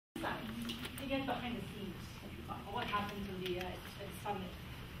get behind the scenes of what happens in the summit.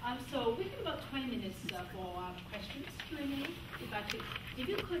 So we have about 20 minutes for questions, Q&A. If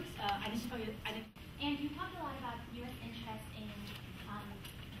you could identify your... And you talked a lot about U.S. interest in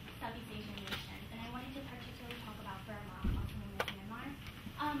Southeast Asian nations, and I wanted to particularly talk about Burma, also known as Myanmar.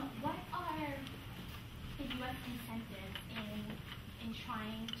 What are the U.S. incentives in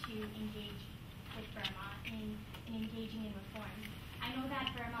trying to engage with Burma, in engaging in reforms? I know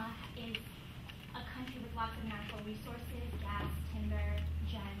that Burma is a country with lots of natural resources, gas, timber,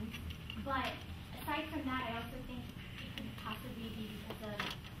 gems, but aside from that, I also think it could possibly be because of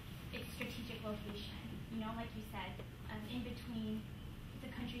its strategic location. You know, like you said, it's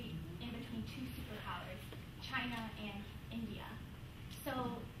a country in between two superpowers, China and India.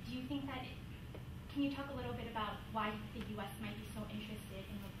 So do you think that, can you talk a little bit about why the U.S. might be so interested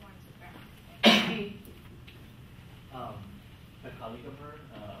in reforms with Burma? A colleague of her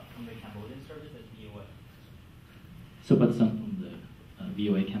from the Cambodian service at VOA. Sobat Sun from the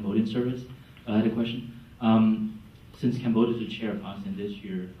VOA Cambodian service. I had a question. Since Cambodia is the chair of ASEAN this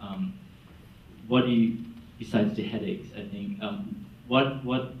year, what do you, besides the headaches, I think, what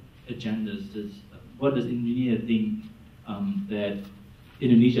agendas what does Indonesia think that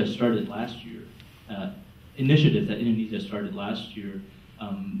Indonesia started last year, initiatives that Indonesia started last year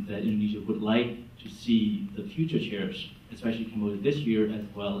that Indonesia would like to see the future chairs, especially Cambodia this year, as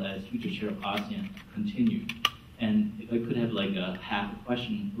well as future chair of ASEAN, continue? And if I could have like a half a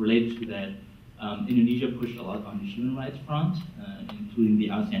question related to that, Indonesia pushed a lot on the human rights front, including the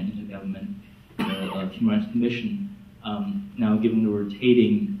ASEAN Intergovernmental Human Rights Commission. Now, given the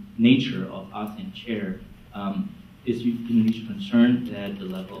rotating nature of ASEAN chair, is Indonesia concerned that the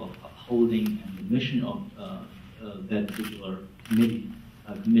level of upholding and the mission of that particular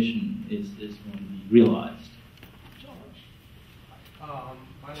commission is going to be realized?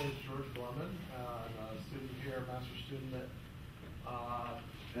 My name is George Gorman. I'm a student here, a master's student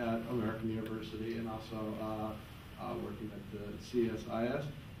at American University, and also working at the CSIS,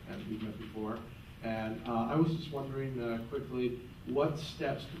 as we've met before. And I was just wondering quickly, what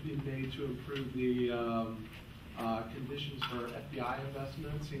steps could be made to improve the conditions for FDI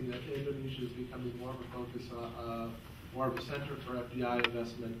investment, seeing that Indonesia is becoming more of a focus, more of a center for FDI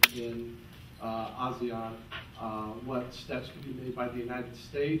investment in ASEAN. What steps could be made by the United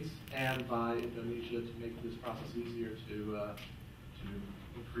States and by Indonesia to make this process easier to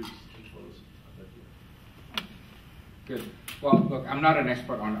increase inflows of FDI? Good. Well, look, I'm not an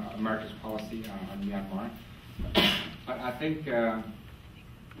expert on America's policy on Myanmar, but I think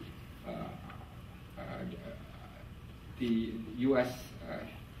the U.S.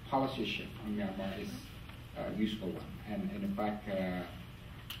 policy shift on Myanmar is a useful one, and in fact,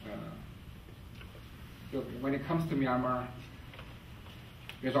 look, when it comes to Myanmar,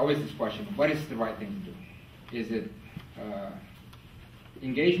 there's always this question: what is the right thing to do? Is it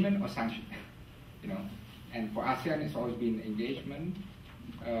engagement or sanction? You know, and for ASEAN, it's always been engagement,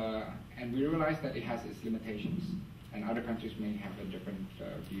 and we realize that it has its limitations, and other countries may have a different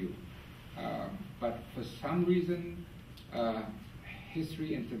view. But for some reason,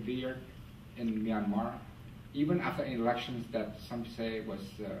 history interfered in Myanmar, even after elections that some say was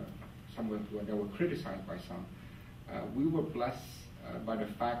that were criticized by some. We were blessed by the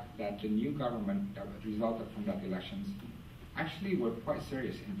fact that the new government that resulted from that elections actually were quite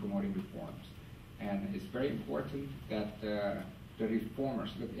serious in promoting reforms. And it's very important that the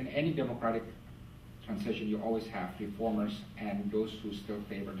reformers, look, in any democratic transition, you always have reformers and those who still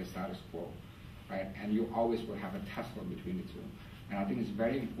favor the status quo, right? And you always will have a tussle between the two. And I think it's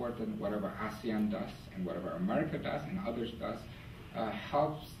very important whatever ASEAN does and whatever America does and others does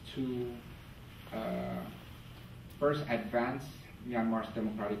helps to first advance Myanmar's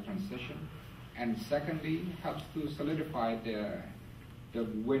democratic transition, and secondly helps to solidify the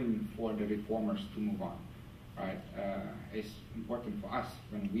win for the reformers to move on. Right? It's important for us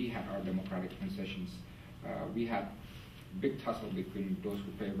when we had our democratic transitions. We had big tussle between those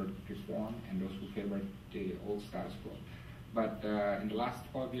who favored reform and those who favored the old status quo. But in the last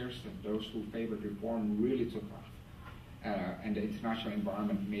 12 years, those who favored reform really took off. And the international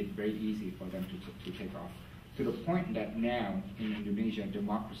environment made it very easy for them to take off. To the point that now in Indonesia,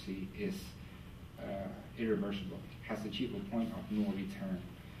 democracy is irreversible, has achieved a point of no return.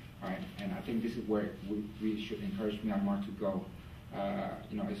 Right? And I think this is where we should encourage Myanmar to go.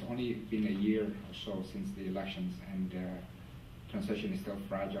 You know, it's only been a year or so since the elections, and transition is still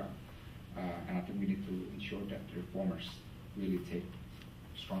fragile. And I think we need to ensure that the reformers really take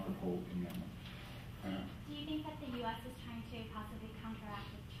stronger hold in Myanmar. Do you think that the U.S. is trying to possibly counteract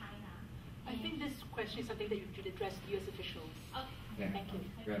with China? I think this question is something that you should address to U.S. officials. Okay. Yeah. Thank you.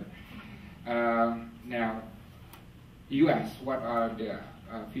 Good. Now, U.S., what are the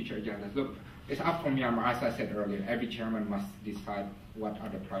future agendas? Look, it's up for Myanmar. As I said earlier, every chairman must decide what are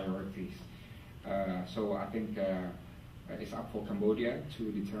the priorities. So I think it's up for Cambodia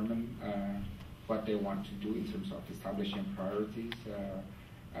to determine what they want to do in terms of establishing priorities.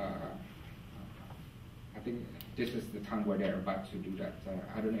 I think this is the time where they're about to do that.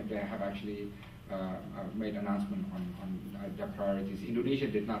 I don't know if they have actually made announcement on their priorities. Indonesia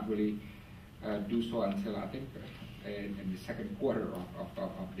did not really do so until I think in the second quarter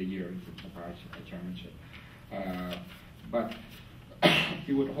of the year in terms of our chairmanship. But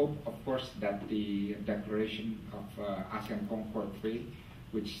we would hope, of course, that the declaration of ASEAN Concord 3,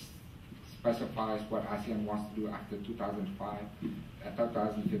 which specifies what ASEAN wants to do after 2005,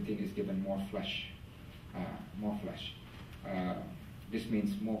 2015 is given more flesh. This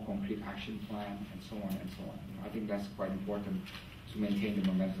means more concrete action plan and so on and so on. I think that's quite important to maintain the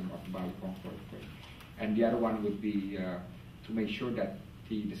momentum of the Bali Concord 3. And the other one would be to make sure that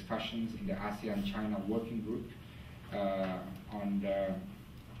the discussions in the ASEAN-China working group on the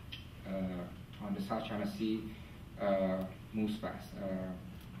South China Sea moves fast.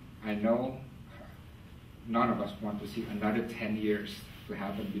 I know none of us want to see another 10 years to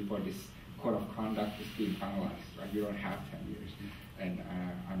happen before this code of conduct is being finalized. Right? You don't have 10 years. And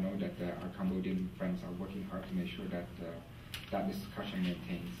I know that our Cambodian friends are working hard to make sure that that discussion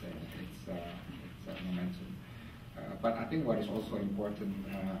maintains its momentum. But I think what is also important,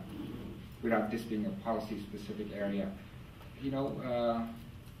 without this being a policy-specific area, you know,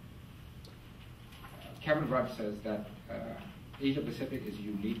 Kevin Rudd says that Asia Pacific is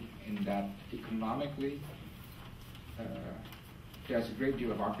unique in that economically there's a great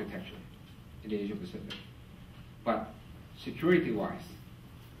deal of architecture in the Asia Pacific, but security-wise,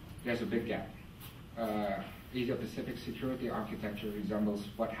 there's a big gap. Asia Pacific security architecture resembles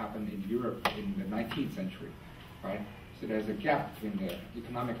what happened in Europe in the 19th century, right? So there's a gap between the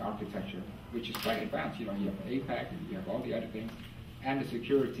economic architecture, which is quite advanced. You know, you have APEC, and you have all the other things, and the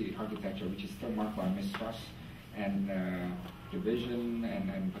security architecture, which is still marked by mistrust and division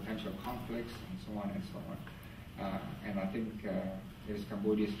and potential conflicts and so on and so on. And I think it is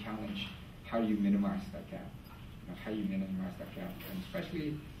Cambodia's challenge. How do you minimize that gap? You know, how do you minimize that gap? And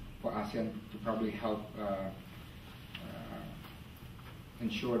especially for ASEAN to probably help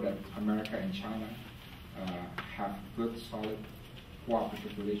ensure that America and China have good, solid,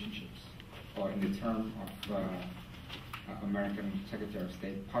 cooperative relationships, or in the term of American Secretary of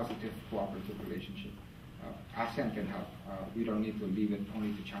State, positive cooperative relationship. ASEAN can help. We don't need to leave it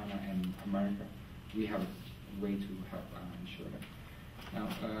only to China and America. We have a way to help ensure that. Now,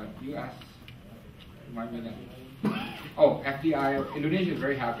 you asked, remind me again. Oh, FDI. Indonesia is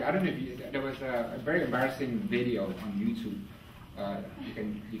very happy. I don't know if you, there was a very embarrassing video on YouTube. You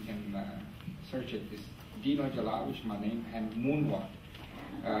can search it. It's Dino, Djalal, which is my name, and Moonwalk.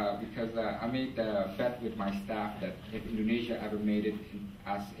 Because I made the bet with my staff that if Indonesia ever made it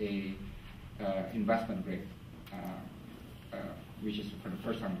as a investment grade, which is for the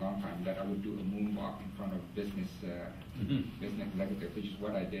first time in a long time, that I would do a moonwalk in front of business executives, which is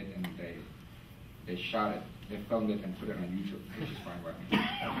what I did, and they shot it, they filmed it and put it on YouTube, which is fine by me.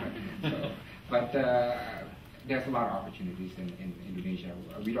 So, but there's a lot of opportunities in Indonesia.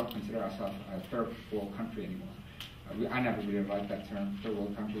 We don't consider ourselves a third world country anymore. I never really liked that term, third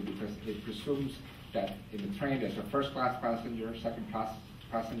world country, because it presumes that in the train there's a first class passenger, second class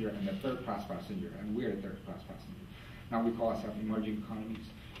passenger, and a third class passenger, and we're a third class passenger. Now we call ourselves emerging economies.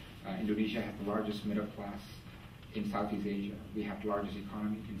 Indonesia has the largest middle class in Southeast Asia. We have the largest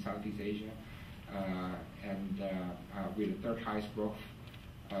economy in Southeast Asia, and we're the third highest growth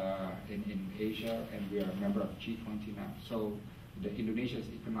in Asia, and we are a member of G20 now. So Indonesia's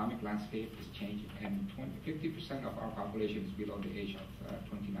economic landscape is changing, and 50% of our population is below the age of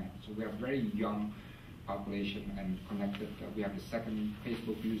 29. So we have very young population and connected. We have the second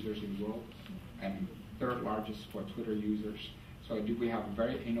Facebook users in the world, and third largest for Twitter users. So we have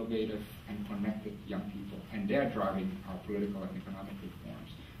very innovative and connected young people, and they're driving our political and economic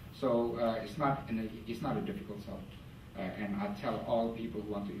reforms. So it's not a difficult sell. And I tell all people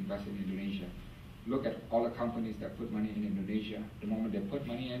who want to invest in Indonesia, look at all the companies that put money in Indonesia. The moment they put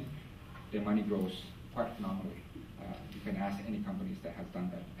money in, their money grows quite phenomenally. You can ask any companies that has done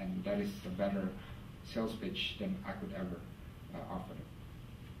that, and that is a better sales pitch than I could ever offer them.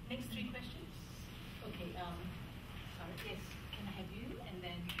 Next three questions. Okay, sorry, yes, can I have you, and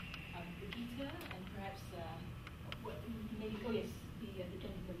then Peter, and perhaps, maybe, oh yes, the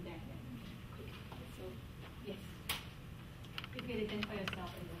gentleman there. Quick. So, yes. If you identify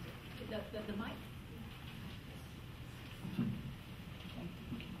yourself, and the mic.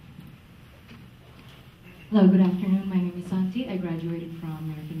 Hello, good afternoon. My name is Santi. I graduated from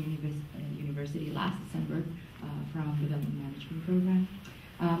American University last December from Development Management Program.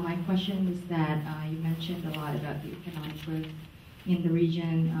 My question is that you mentioned a lot about the economic growth in the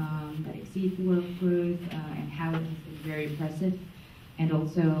region that exceeds world growth and how it has been very impressive, and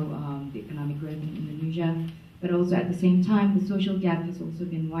also the economic growth in Indonesia. But also at the same time, the social gap has also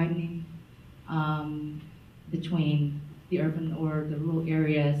been widening between the urban or the rural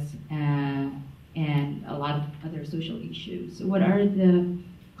areas and a lot of other social issues. So what are the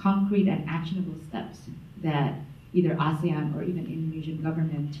concrete and actionable steps that either ASEAN or even Indonesian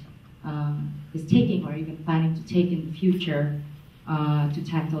government is taking or even planning to take in the future to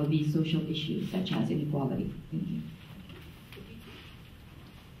tackle these social issues such as inequality? Thank you.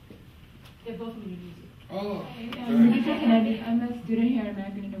 They're both from Indonesia. Oh, I'm a student here at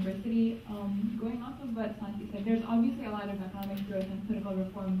American University. Going off of what Santi said, there's obviously a lot of economic growth and political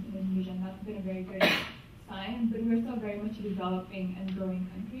reforms in Indonesia, and that's been a very good sign, but we're still very much a developing and growing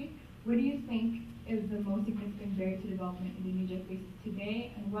country. What do you think is the most significant barrier to development Indonesia faces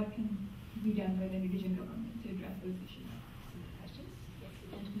today, and what can be done by the Indonesian government to address those issues? Questions? Yes,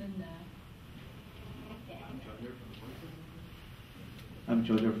 the gentleman. I'm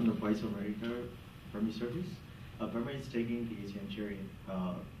Georgia from the Voice of America Burmese Service. Burma is taking the Asian chair in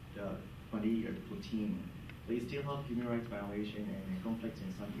 2014. They still have human rights violation and conflicts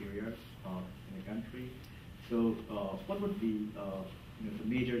in some areas in the country. So, what would be the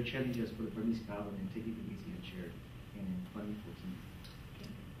major challenges for the Burmese government taking the Asian chair in 2014?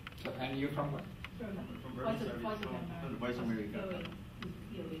 so, and you from what? From Burmese Service, from the Voice of America.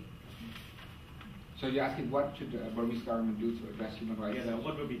 So you're asking what should the Burmese government do to address human rights? Yeah,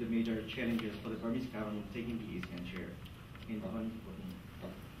 what would be the major challenges for the Burmese government taking the Asian chair in 2014?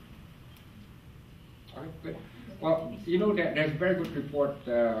 Okay, good. Well, you know, there's a very good report.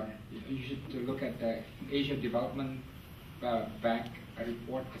 You should look at the Asia Development Bank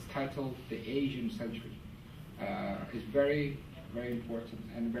report. It's titled "The Asian Century." It's very, very important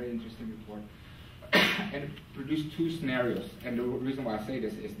and a very interesting report. And it produced two scenarios. And the reason why I say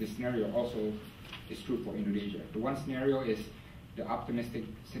this is this scenario also is true for Indonesia. The one scenario is the optimistic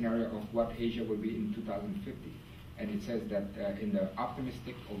scenario of what Asia will be in 2050. And it says that in the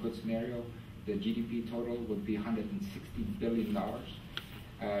optimistic or good scenario, the GDP total would be $160 billion.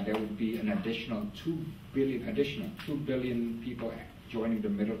 There would be an additional 2 billion people joining the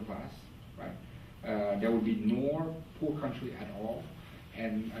middle class, right? There would be no poor country at all,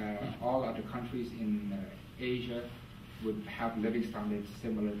 and all other countries in Asia would have living standards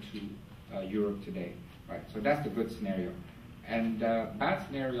similar to Europe today, right? So that's the good scenario. And bad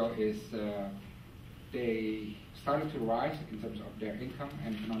scenario is they started to rise in terms of their income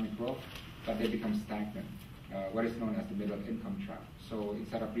and economic growth, but they become stagnant, what is known as the middle income trap. So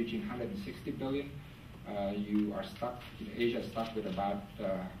instead of reaching 160 billion, you are stuck, Asia is stuck with about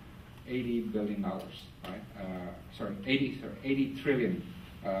 $80 billion, right? 80 trillion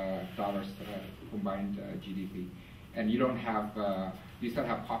dollars combined GDP. And you don't have, you still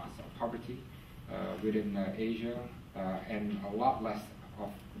have pockets of poverty within Asia, and a lot less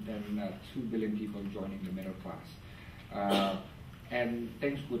than 2 billion people joining the middle class. And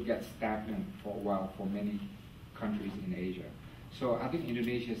things would get stagnant for a while for many countries in Asia. So I think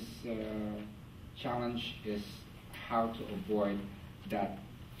Indonesia's challenge is how to avoid that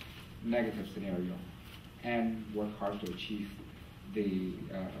negative scenario and work hard to achieve the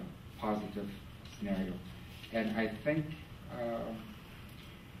positive scenario. And I think,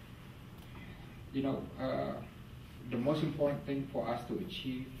 the most important thing for us to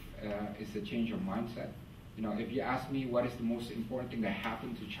achieve is a change of mindset. You know, if you ask me what is the most important thing that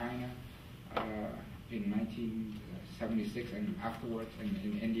happened to China in 1976 and afterwards, and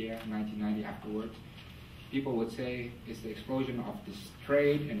in India 1990 afterwards, people would say it's the explosion of this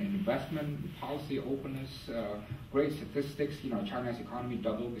trade and investment, policy openness, great statistics. You know, China's economy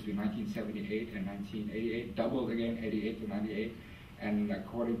doubled between 1978 and 1988, doubled again 88 to 98. And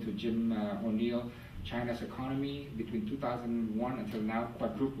according to Jim O'Neill, China's economy between 2001 until now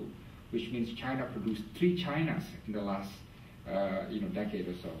quadrupled, which means China produced 3 Chinas in the last decade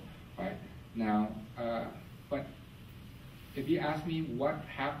or so, right? Now, but if you ask me what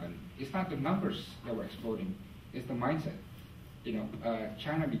happened, it's not the numbers that were exploding, it's the mindset. You know,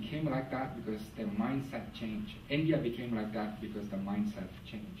 China became like that because their mindset changed. India became like that because the mindset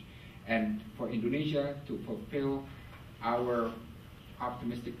changed. And for Indonesia to fulfill our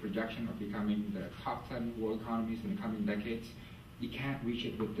optimistic projection of becoming the top 10 world economies in the coming decades, you can't reach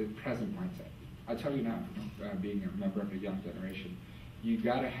it with the present mindset. I'll tell you now, being a member of the young generation, you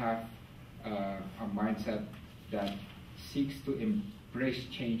gotta have a mindset that seeks to embrace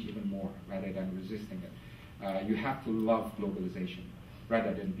change even more rather than resisting it. You have to love globalization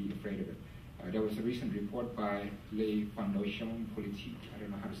rather than be afraid of it. There was a recent report by Les Fondations Politiques, I don't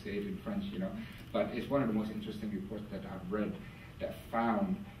know how to say it in French, but it's one of the most interesting reports that I've read that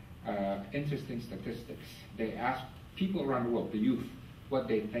found interesting statistics. They asked people around the world, the youth, what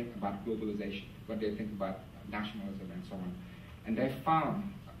they think about globalization, what they think about nationalism and so on. And they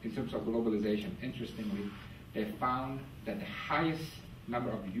found, in terms of globalization, interestingly, they found that the highest number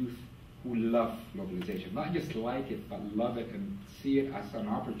of youth who love globalization, not just like it, but love it and see it as an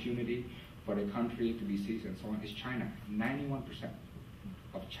opportunity for the country to be seized and so on, is China. 91%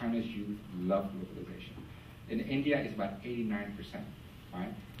 of China's youth love globalization. In India, it's about 89%,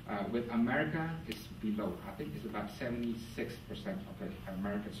 right? With America, it's below. I think it's about 76% of the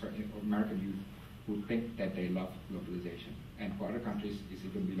American youth who think that they love globalization. And for other countries, it's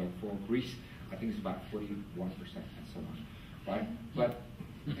even below. For Greece, I think it's about 41% and so on, right? But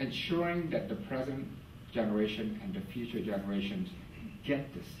ensuring that the present generation and the future generations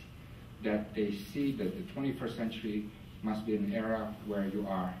get this, that they see that the 21st century must be an era where you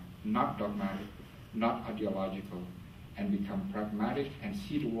are not dogmatic, not ideological, and become pragmatic and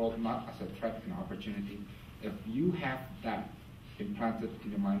see the world not as a threat and opportunity. If you have that implanted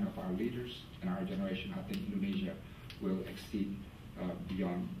in the mind of our leaders and our generation, I think Indonesia will exceed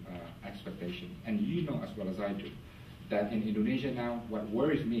beyond expectation. And you know as well as I do that in Indonesia now, what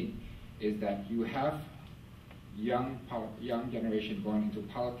worries me is that you have young generation going into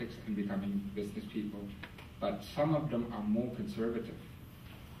politics and becoming business people, but some of them are more conservative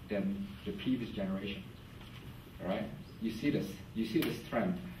than the previous generation. All right? You see this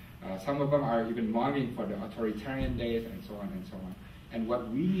trend. Some of them are even longing for the authoritarian days and so on and so on. And what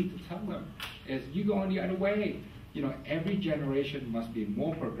we need to tell them is, you go on the other way. Every generation must be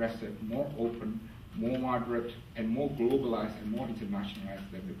more progressive, more open, more moderate, and more globalized and more internationalized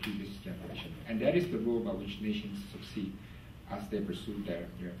than the previous generation. And that is the rule by which nations succeed as they pursue their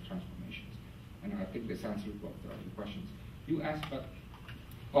transformations. And I think this answers both the questions. You asked about,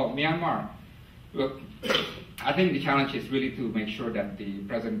 Myanmar. Look, I think the challenge is really to make sure that the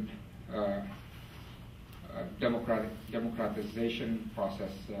present democratization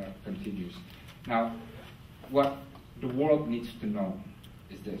process continues. Now, what the world needs to know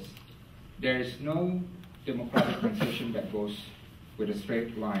is this. There is no democratic transition that goes with a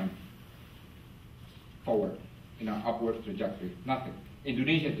straight line forward in an upward trajectory. Nothing.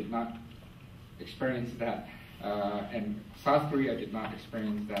 Indonesia did not experience that. And South Korea did not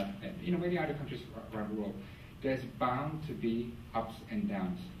experience that, and many other countries around the world. There's bound to be ups and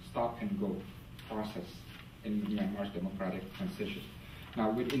downs, stop and go process in Myanmar's democratic transition.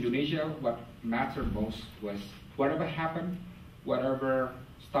 Now with Indonesia, what mattered most was whatever happened, whatever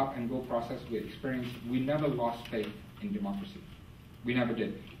stop and go process we experienced, we never lost faith in democracy. We never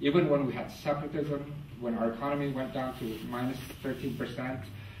did. Even when we had separatism, when our economy went down to minus 13%,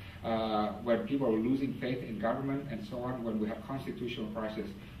 when people were losing faith in government and so on, when we had constitutional crisis,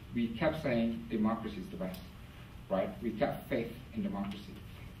 we kept saying democracy is the best, right? We kept faith in democracy.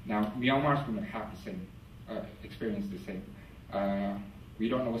 Now, Myanmar is going to have the same, experience the same. We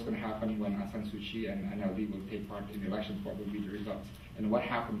don't know what's going to happen when Aung San Suu Kyi and NLD will take part in the elections, what will be the results, and what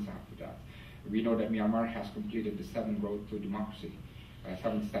happens after that. We know that Myanmar has completed the 7 road to democracy,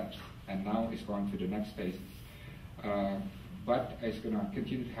 7 steps, and now it's going to the next phases. But it's going to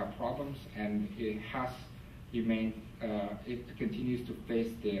continue to have problems, and it has remained, it continues to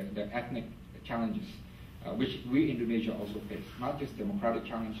face the ethnic challenges, which we Indonesia also face, not just democratic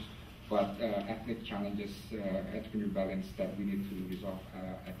challenges, but ethnic challenges, ethnic rebellions that we need to resolve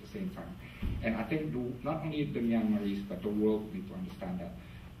at the same time. And I think not only the Myanmaris, but the world need to understand that.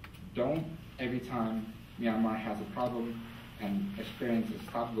 Don't every time Myanmar has a problem and experience a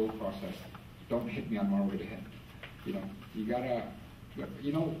stop-go process, don't hit Myanmar over the head. You gotta,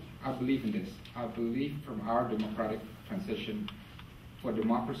 I believe in this. I believe from our democratic transition, for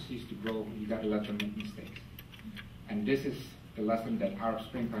democracies to grow, you gotta let them make mistakes. And this is the lesson that Arab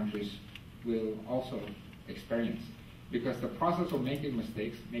Spring countries will also experience. Because the process of making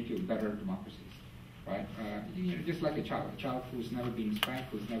mistakes make you better democracies, right? Just like a child who's never been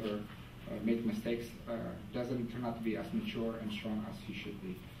spanked, who's never made mistakes, doesn't turn out to be as mature and strong as he should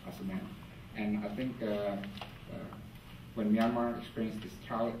be as a man. And I think when Myanmar experienced this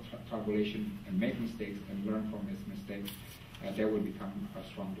tribulation and make mistakes and learn from its mistakes, they will become a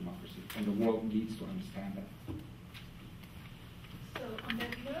strong democracy. And the world needs to understand that. So on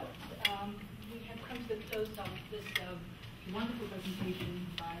that note, we have come to the close of this wonderful presentation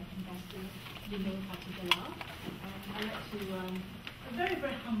by Ambassador Dino Djalal. I'd like to, a very,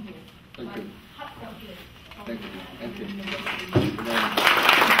 very humble, heartfelt gift. Thank you. Thank you. Thank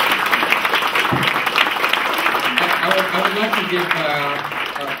you. give a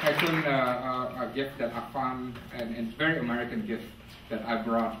gift that I found, and very American gift that I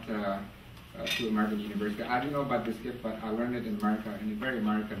brought to American University. I didn't know about this gift, but I learned it in America, in a very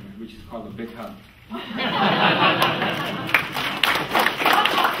American, which is called a big hug.